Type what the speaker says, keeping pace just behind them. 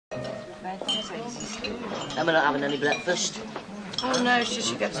Am I not having any breakfast? Oh, no, it's just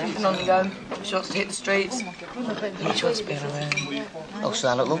she gets something on the go. She wants to hit the streets. She wants to be on her own. Oh, so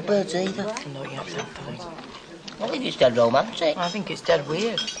I don't love birds either. Not yet, thankfully. I think it's dead romantic. I think it's dead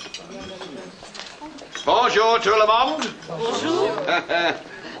weird. Bonjour, tout le monde. Bonjour.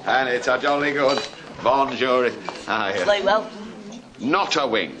 And it's a jolly good bonjour. Sleep well? Not a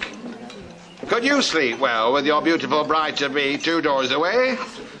wink. Could you sleep well with your beautiful bride-to-be 2 doors away?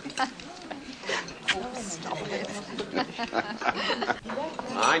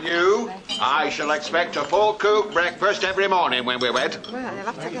 Mind you, I shall expect a full cooked breakfast every morning when we're wed. Well, you'll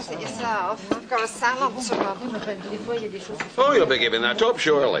have to get it yourself. I've got a salon to run. Oh, you'll be giving that up,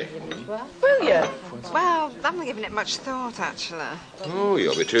 surely. Will you? Well, I'm not giving it much thought, actually. Oh,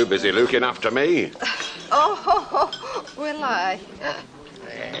 you'll be too busy looking after me. Oh, will I?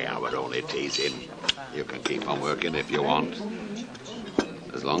 Hey, I were only teasing. You can keep on working if you want.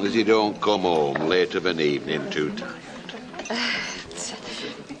 As long as you don't come home late of an evening too tired.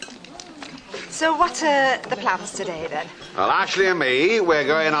 So what are the plans today, then? Well, Ashley and me, we're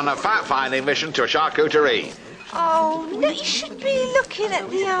going on a fact-finding mission to a charcuterie. Oh, no, you should be looking at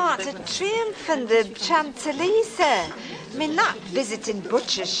the Art of Triumph and the Chantilly's. I mean, not visiting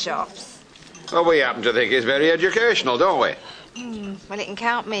butcher's shops. Well, we happen to think it's very educational, don't we? Well, it can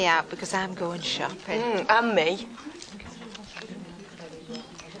count me out because I'm going shopping. And me.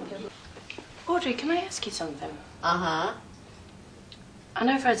 Audrey, can I ask you something? Uh-huh. I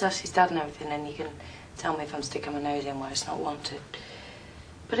know Fred's asked his dad and everything, and you can tell me if I'm sticking my nose in where it's not wanted.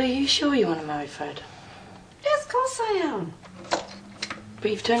 But are you sure you want to marry Fred? Yes, of course I am.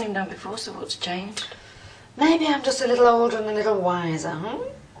 But you've turned him down before, so what's changed? Maybe I'm just a little older and a little wiser, huh?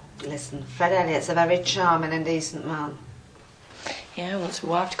 Listen, Fred Elliott's a very charming and decent man. Yeah, wants a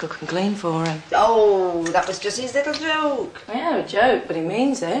wife to cook and clean for him. Oh, that was just his little joke. Yeah, a joke, but he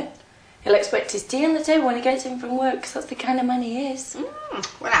means it. He'll expect his tea on the table when he gets in from work, because that's the kind of man he is.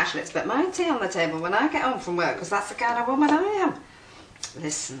 Well, I should expect my tea on the table when I get home from work, because that's the kind of woman I am.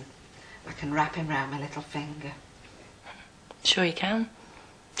 Listen, I can wrap him round my little finger. Sure you can.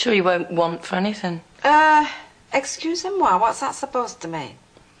 Sure you won't want for anything. Excuse him, what's that supposed to mean?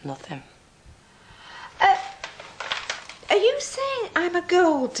 Nothing. Are you saying I'm a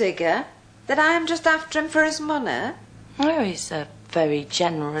gold digger? That I am just after him for his money? No, he's a very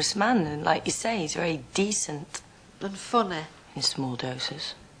generous man, and like you say, he's very decent. And funny. In small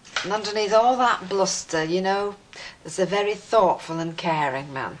doses. And underneath all that bluster, you know, there's a very thoughtful and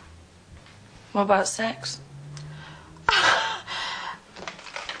caring man. What about sex? I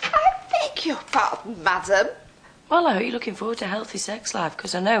beg your pardon, madam. Well, I hope you're looking forward to a healthy sex life,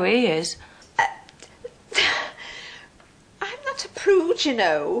 because I know he is. I'm not a prude, you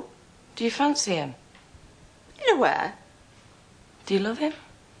know. Do you fancy him? In a way. Do you love him?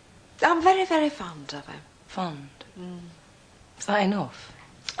 I'm very, very fond of him. Fond? Is that enough?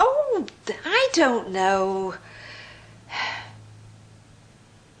 Oh, I don't know.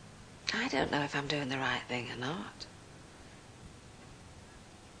 I don't know if I'm doing the right thing or not.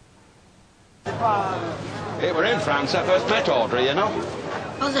 Hey, we're in France. I first met Audrey, you know.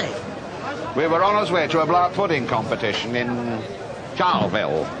 Was it? We were on our way to a black pudding competition in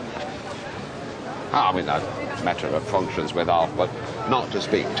Charleville. I mean, I met her at functions with Alf, but not to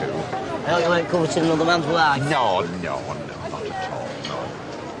speak to. I hope you weren't coveting another man's wife. No, not at all, no.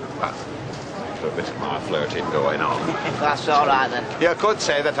 Well, a bit of my flirting going on. That's all right, then. You could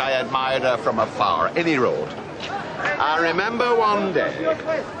say that I admired her from afar, any road. I remember one day,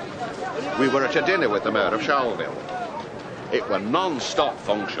 we were at a dinner with the Mayor of Charleville. It were non-stop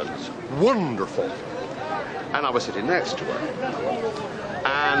functions, wonderful. And I was sitting next to her.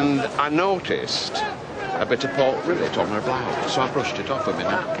 And I noticed a bit of pork rillet on her blouse, so I brushed it off with my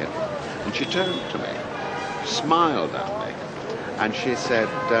napkin. And she turned to me, smiled at me, and she said,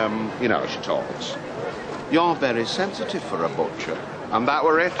 you know, she talks, "You're very sensitive for a butcher." And that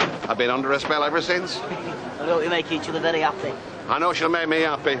were it. I've been under a spell ever since. I hope you make each other very happy. I know she'll make me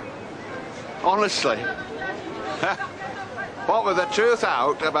happy. Honestly. What with the truth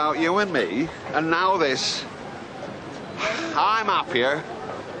out about you and me, and now this, I'm happier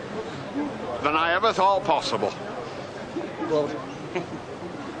than I ever thought possible. Good.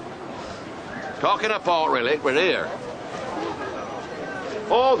 Talking of pork rillet, we're here.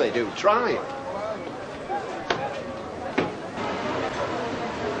 Oh, they do try it.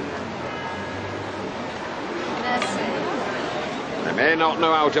 They may not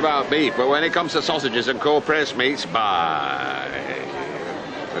know out about beef, but when it comes to sausages and cold pressed meats, bye.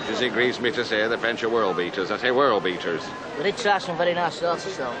 But as it grieves me to say, the French are world beaters. I say world beaters. We did try some very nice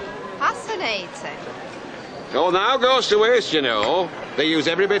sauces, though. Fascinating. Oh, now goes to waste, you know. They use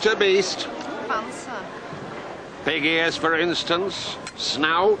every bit of beast. Fancy. Pig ears, for instance.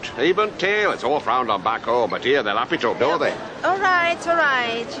 Snout, even tail. It's all frowned on back home, but here they lap it up, don't they? All right, all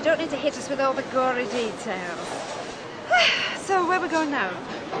right. You don't need to hit us with all the gory details. So, where are we going now?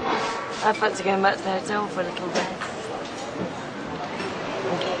 I fancy going back to the hotel for a little bit.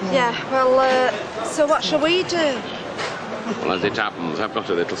 Yeah, well, so what shall we do? Well, as it happens, I've got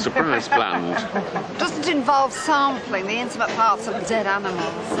a little surprise planned. Doesn't involve sampling the intimate parts of dead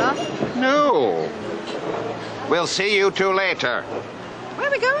animals, huh? No. We'll see you two later. Where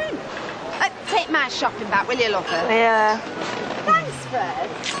are we going? Take my shopping bag, will you, lover? Yeah. Thanks, Fred.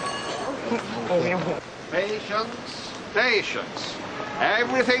 Patience, patience.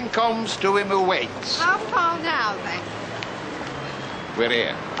 Everything comes to him who waits. How far now, then? We're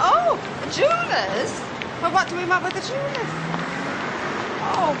here. Oh, the jewellers? Well, what do we want with the jewellers?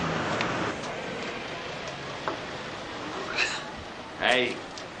 Oh. Hey,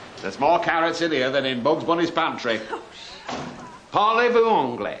 there's more carrots in here than in Bugs Bunny's pantry. Parlez-vous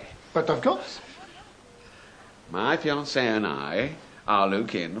anglais? But of course. My fiancée and I are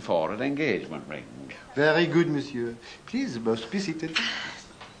looking for an engagement ring. Very good, monsieur. Please, must be seated.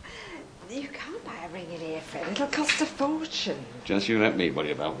 You can't buy a ring in here, Fred. It'll cost a fortune. Just you let me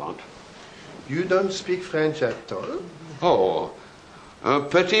worry about that. You don't speak French at all? Oh, un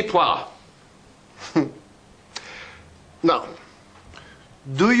petit pois. Now,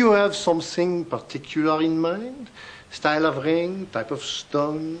 do you have something particular in mind? Style of ring, type of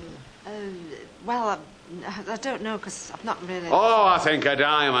stone? Well, I don't know, because I've not really... Oh, I think a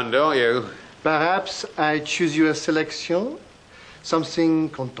diamond, don't you? Perhaps I choose you a selection? Something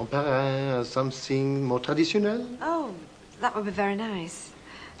contemporain, something more traditional? Oh, that would be very nice.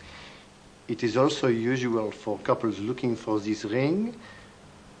 It is also usual for couples looking for this ring.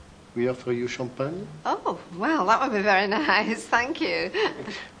 We offer you champagne. Oh, well, that would be very nice. Thank you.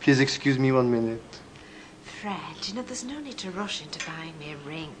 Please excuse me 1 minute. Fred, you know, there's no need to rush into buying me a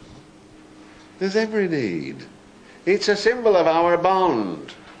ring. There's every need. It's a symbol of our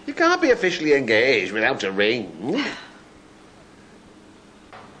bond. You can't be officially engaged without a ring.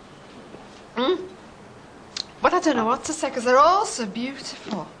 But I don't know what to say, because they're all so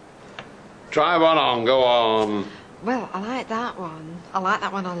beautiful. Try one on, go on. Well, I like that one. I like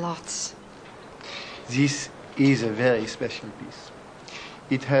that one a lot. This is a very special piece.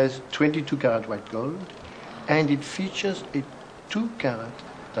 It has 22 karat white gold, and it features a 2 carat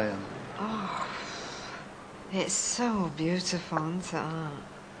diamond. Oh, it's so beautiful, isn't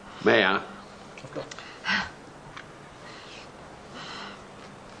it? May I? Of course.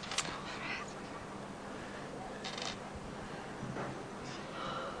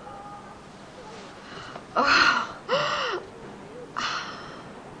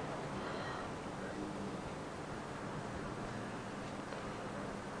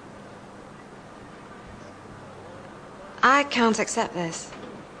 I can't accept this.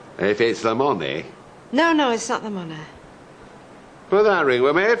 If it's the money. No, it's not the money. But that ring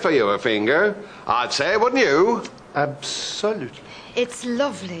were made for you, a finger. I'd say, wouldn't you? Absolutely. It's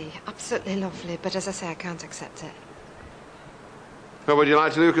lovely, absolutely lovely, but as I say, I can't accept it. Or would you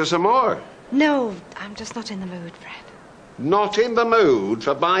like to look at some more? No, I'm just not in the mood, Fred. Not in the mood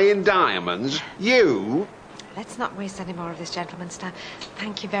for buying diamonds? You? Let's not waste any more of this gentleman's time.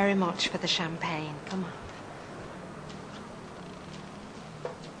 Thank you very much for the champagne. Come on.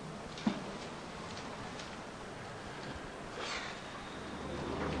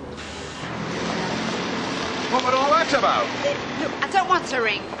 What were all that about? Look, I don't want a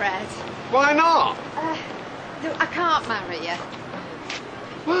ring, Fred. Why not? Look, I can't marry you.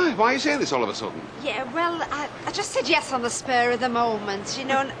 Why? Why are you saying this all of a sudden? Yeah, well, I just said yes on the spur of the moment, you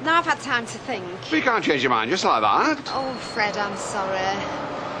know, and now I've had time to think. We can't change your mind just like that. Oh, Fred, I'm sorry.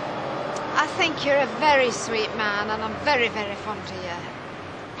 I think you're a very sweet man, and I'm very, very fond of you.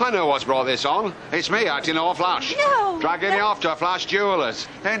 I know what's brought this on. It's me acting all flash. No, Dragging you off to Flash Jewellers,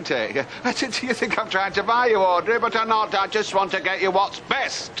 isn't it? You think I'm trying to buy you, Audrey, but I'm not. I just want to get you what's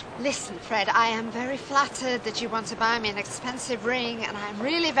best. Listen, Fred, I am very flattered that you want to buy me an expensive ring, and I'm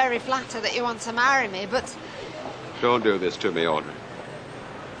really very flattered that you want to marry me, but... Don't do this to me, Audrey.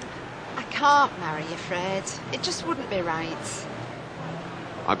 I can't marry you, Fred. It just wouldn't be right.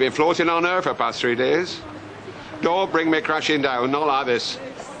 I've been floating on her for the past 3 days. Don't bring me crashing down, not like this.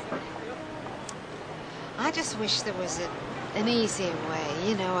 I just wish there was an easier way,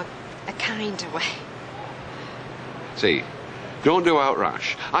 you know, a kinder way. See, don't do out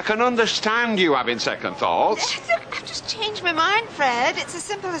rash. I can understand you having second thoughts. Look, I've just changed my mind, Fred. It's as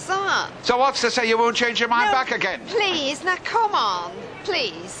simple as that. So what's to say you won't change your mind No, back again? Please, now come on.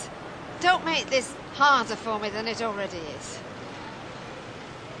 Please. Don't make this harder for me than it already is.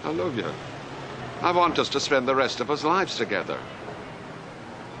 I love you. I want us to spend the rest of our lives together.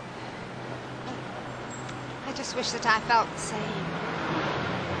 I just wish that I felt the same.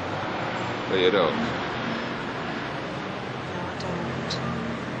 But you don't. No, I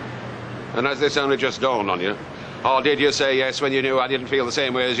don't. And has this only just dawned on you? Or did you say yes when you knew I didn't feel the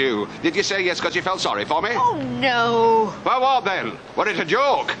same way as you? Did you say yes because you felt sorry for me? Oh, no. Well, what then? Was it a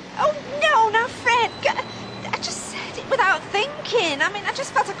joke? Oh, no, Fred. I just said it without thinking. I mean, I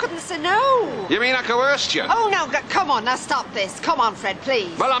just felt I couldn't say no. You mean I coerced you? Oh, no, come on, now stop this. Come on, Fred,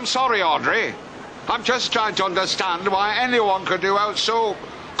 please. Well, I'm sorry, Audrey. I'm just trying to understand why anyone could do out so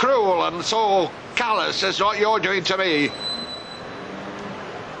cruel and so callous as what you're doing to me.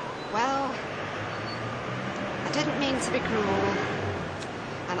 Well, I didn't mean to be cruel.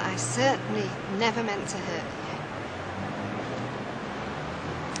 And I certainly never meant to hurt you.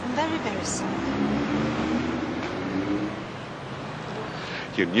 I'm very, very sorry.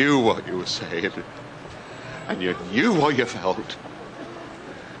 You knew what you were saying. And you knew what you felt.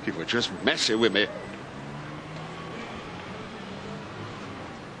 You were just messing with me.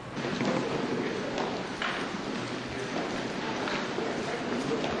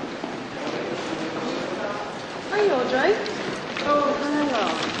 Hi, Audrey. Oh, hello.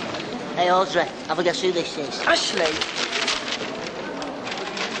 Hey, Audrey, have a guess who this is? Ashley.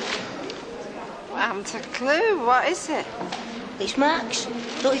 I haven't a clue. What is it? It's Max.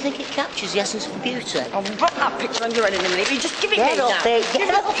 Don't you think it captures the essence of beauty? I'll rub that picture on your head in a minute. You just give it Get me up, now. Pete.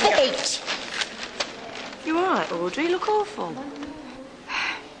 Get up, Pete. You all right, Audrey? You look awful.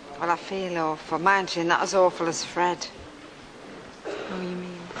 Well, I feel awful. Mind you, not as awful as Fred. How you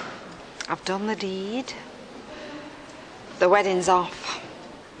mean? I've done the deed. The wedding's off.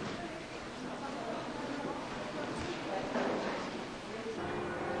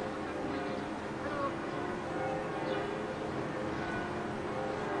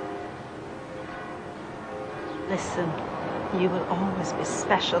 Listen, you will always be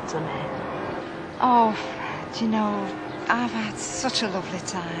special to me. Oh, Fred, you know, I've had such a lovely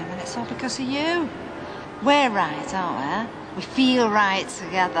time, and it's all because of you. We're right, aren't we? We feel right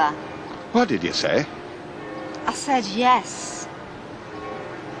together. What did you say? I said yes.